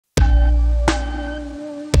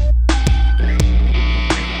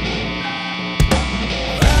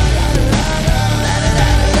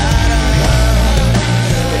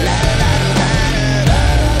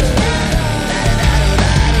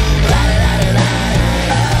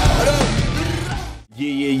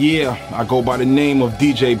Yeah, I go by the name of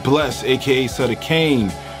DJ Bless, aka Sutter Kain.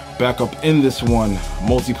 Back up in this one.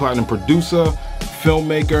 Multi-platinum producer,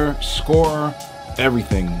 filmmaker, scorer,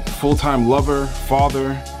 everything. Full-time lover,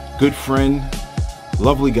 father, good friend,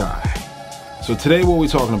 lovely guy. So today what are we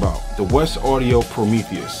talking about? The WesAudio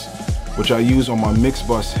Prometheus, which I use on my mix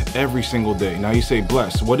bus every single day. Now you say,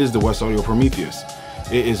 Bless, what is the WesAudio Prometheus?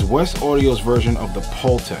 It is WesAudio's version of the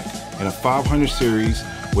Pultec in a 500 series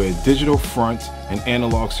with digital front and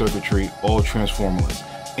analog circuitry, all transformerless.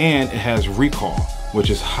 And it has recall, which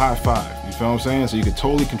is high five. You feel what I'm saying? So you can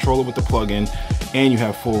totally control it with the plug-in and you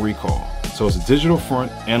have full recall. So it's a digital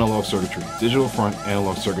front, analog circuitry. Digital front,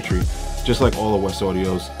 analog circuitry, just like all of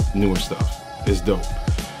WesAudio's newer stuff. It's dope.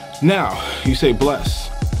 Now, you say, Bless,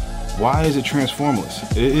 why is it transformerless?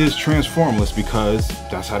 It is transformerless because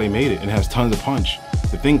that's how they made it. It has tons of punch.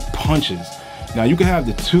 The thing punches. Now you can have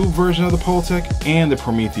the two version of the Pultec and the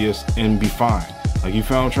Prometheus and be fine. Like, you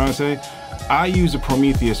feel what I'm trying to say? I use the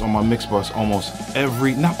Prometheus on my mix bus almost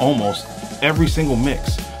every single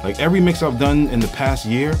mix. Like every mix I've done in the past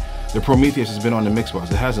year, the Prometheus has been on the mix bus.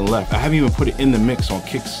 It hasn't left. I haven't even put it in the mix on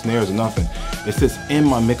kicks, snares, or nothing. It sits in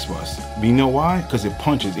my mix bus. But you know why? Because it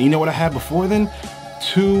punches. And you know what I had before then?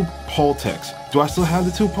 Two Pultecs. Do I still have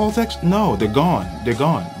the two Pultecs? No, they're gone. They're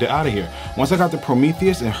gone. They're out of here. Once I got the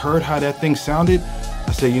Prometheus and heard how that thing sounded,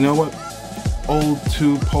 I said, you know what? Old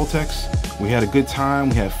two Pultecs. We had a good time.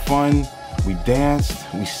 We had fun. We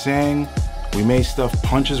danced. We sang. We made stuff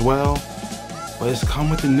punch as well. But it's come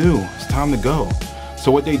with the new. It's time to go. So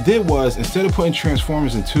what they did was, instead of putting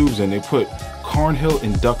transformers and tubes in, they put Cornhill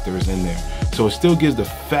inductors in there. So it still gives the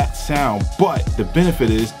fat sound, but the benefit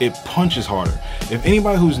is it punches harder. If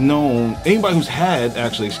anybody who's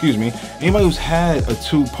had a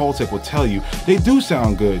tube Pultec will tell you, they do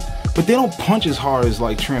sound good, but they don't punch as hard as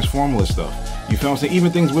like transformerless stuff. You feel what I'm saying?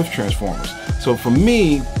 Even things with transformers. So for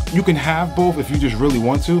me, you can have both if you just really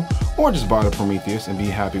want to, or just buy the Prometheus and be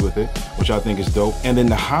happy with it, which I think is dope. And then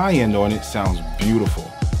the high end on it sounds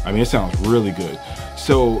beautiful. I mean, it sounds really good.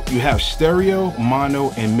 So you have stereo, mono,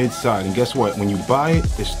 and mid-side. And guess what? When you buy it,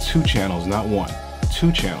 it's 2 channels, not 1.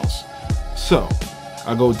 2 channels. So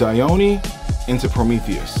I go Dione into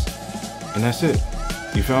Prometheus, and that's it.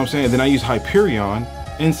 You feel what I'm saying? Then I use Hyperion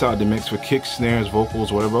inside the mix for kicks, snares,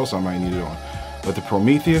 vocals, whatever else I might need it on. But the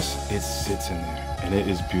Prometheus, it sits in there, and it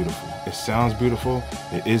is beautiful. It sounds beautiful.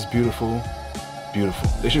 It is beautiful. Beautiful.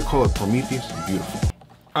 They should call it Prometheus Beautiful.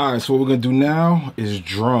 All right, so what we're gonna do now is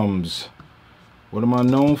drums. What am I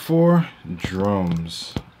known for?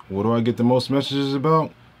 Drums. What do I get the most messages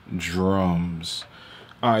about? Drums.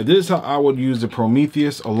 All right, this is how I would use the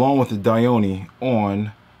Prometheus along with the Dione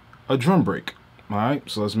on a drum break. All right,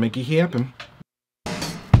 so let's make it happen.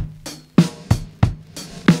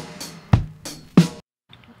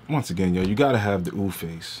 Once again, yo, you gotta have the ooh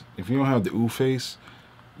face. If you don't have the ooh face,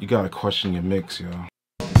 you gotta question your mix, yo.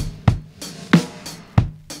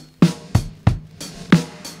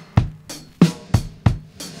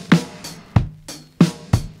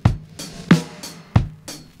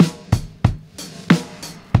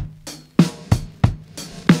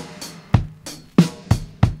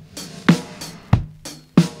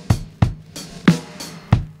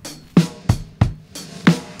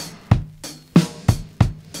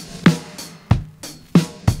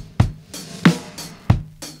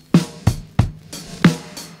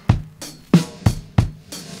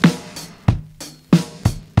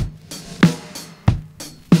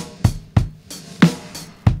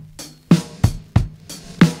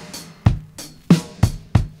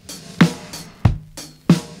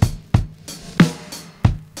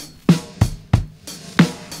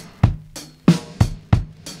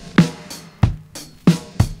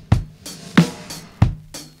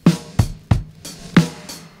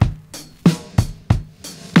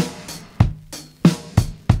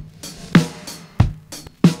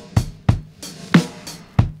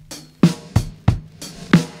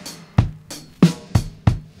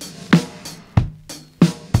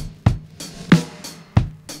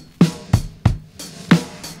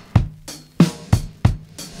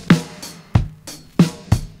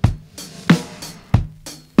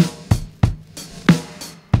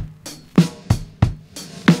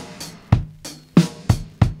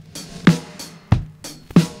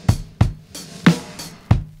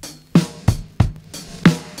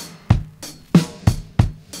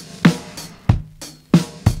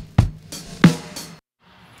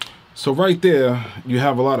 So right there, you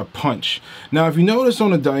have a lot of punch. Now, if you notice on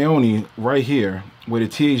the Dione right here, where the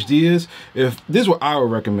THD is, this is what I would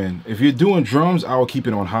recommend. If you're doing drums, I would keep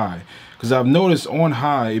it on high. because I've noticed on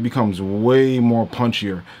high it becomes way more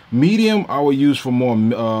punchier. Medium I would use for more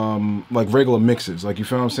like regular mixes, like, you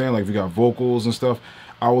feel what I'm saying, like if you got vocals and stuff,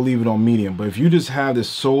 I will leave it on medium. But if you just have this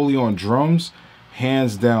solely on drums,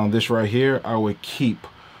 hands down, this right here I would keep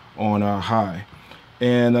on high.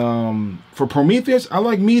 And for Prometheus, I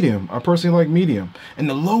like medium. I personally like medium. And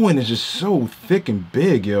the low end is just so thick and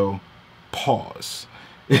big, yo. Pause.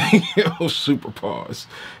 Yo, super pause.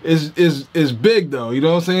 Is big though, you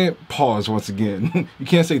know what I'm saying? Pause once again. You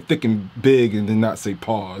can't say thick and big and then not say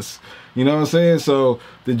pause. You know what I'm saying? So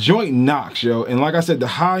the joint knocks, yo. And like I said, the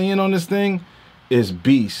high end on this thing is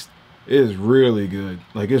beast. It is really good.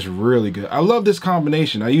 Like, it's really good. I love this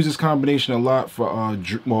combination. I use this combination a lot for,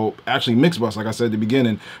 well, actually mix bus, like I said at the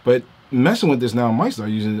beginning. But messing with this now, I might start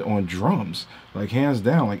using it on drums. Like, hands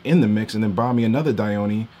down, like in the mix, and then buy me another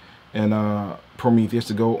Dione and Prometheus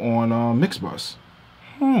to go on mix bus.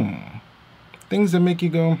 Things that make you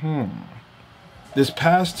go, This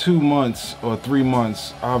past 2 months or 3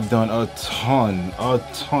 months, I've done a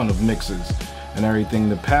ton of mixes and everything.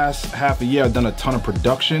 The past half a year, I've done a ton of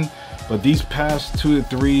production. But these past 2 to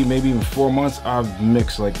 3, maybe even 4 months, I've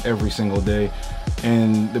mixed like every single day.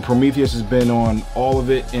 And the Prometheus has been on all of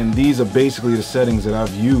it. And these are basically the settings that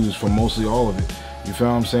I've used for mostly all of it. You feel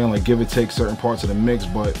what I'm saying? Like, give or take certain parts of the mix.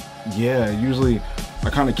 But yeah, usually I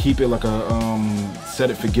kind of keep it like a set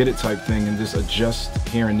it, forget it type thing and just adjust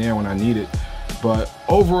here and there when I need it. But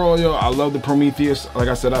overall, yo, I love the Prometheus. Like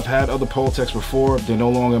I said, I've had other Pultecs before. They're no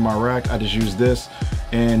longer in my rack. I just use this.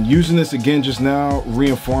 And using this again just now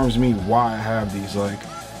reinforms me why I have these. Like,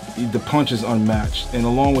 the punch is unmatched. And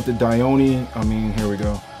along with the Dione, I mean, here we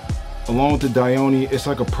go. Along with the Dione, it's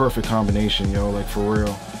like a perfect combination, yo. Like, for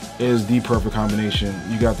real. It is the perfect combination.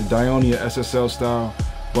 You got the Dione SSL style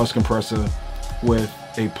bus compressor with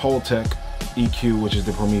a Pultec EQ, which is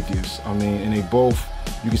the Prometheus. I mean, and they both,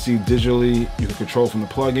 you can see digitally, you can control from the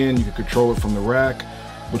plug-in, you can control it from the rack,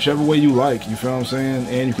 whichever way you like, you feel what I'm saying?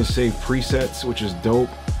 And you can save presets, which is dope.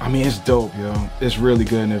 I mean, it's dope, yo. It's really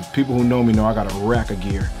good. And if people who know me know, I got a rack of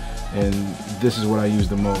gear, and this is what I use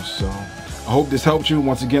the most. So I hope this helped you.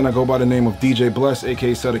 Once again, I go by the name of DJ Bless,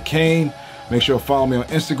 aka Sutter Kain. Make sure to follow me on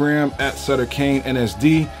Instagram at Sutter Kain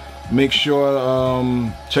NSD. Make sure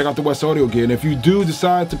check out the WesAudio gear. And if you do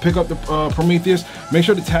decide to pick up the Prometheus, make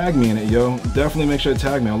sure to tag me in it, yo. Definitely make sure to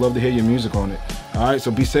tag me. I'd love to hear your music on it. All right,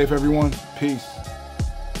 so be safe, everyone. Peace.